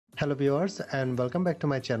Hello viewers and welcome back to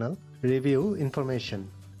my channel Review Information.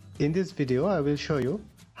 In this video I will show you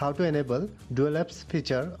how to enable dual apps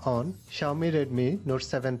feature on Xiaomi Redmi Note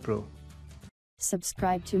 7 Pro.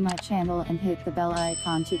 Subscribe to my channel and hit the bell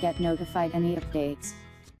icon to get notified any updates.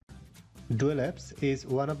 Dual apps is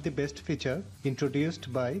one of the best feature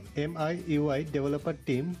introduced by MIUI developer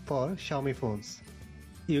team for Xiaomi phones.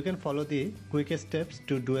 You can follow the quick steps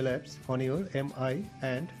to dual apps on your Mi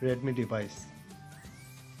and Redmi device.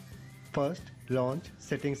 First, launch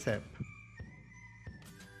Settings app.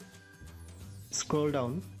 Scroll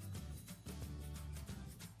down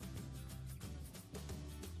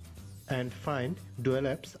and find Dual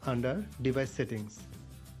Apps under Device Settings.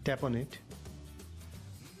 Tap on it.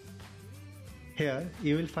 Here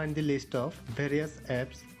you will find the list of various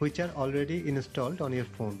apps which are already installed on your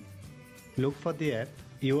phone. Look for the app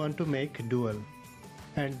you want to make dual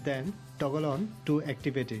and then toggle on to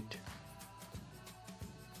activate it.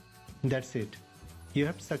 That's it. You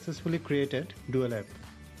have successfully created dual app.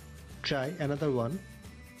 Try another one.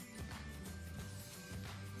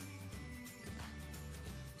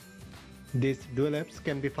 These dual apps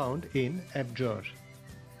can be found in App Drawer.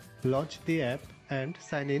 Launch the app and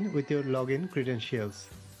sign in with your login credentials.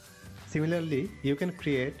 Similarly, you can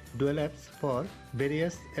create dual apps for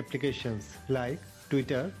various applications like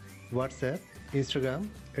Twitter, WhatsApp, Instagram,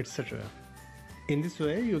 etc. In this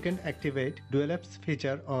way, you can activate Dual Apps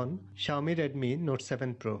feature on Xiaomi Redmi Note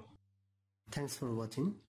 7 Pro. Thanks for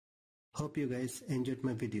watching. Hope you guys enjoyed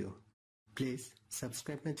my video. Please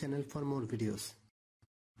subscribe my channel for more videos.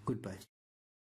 Goodbye.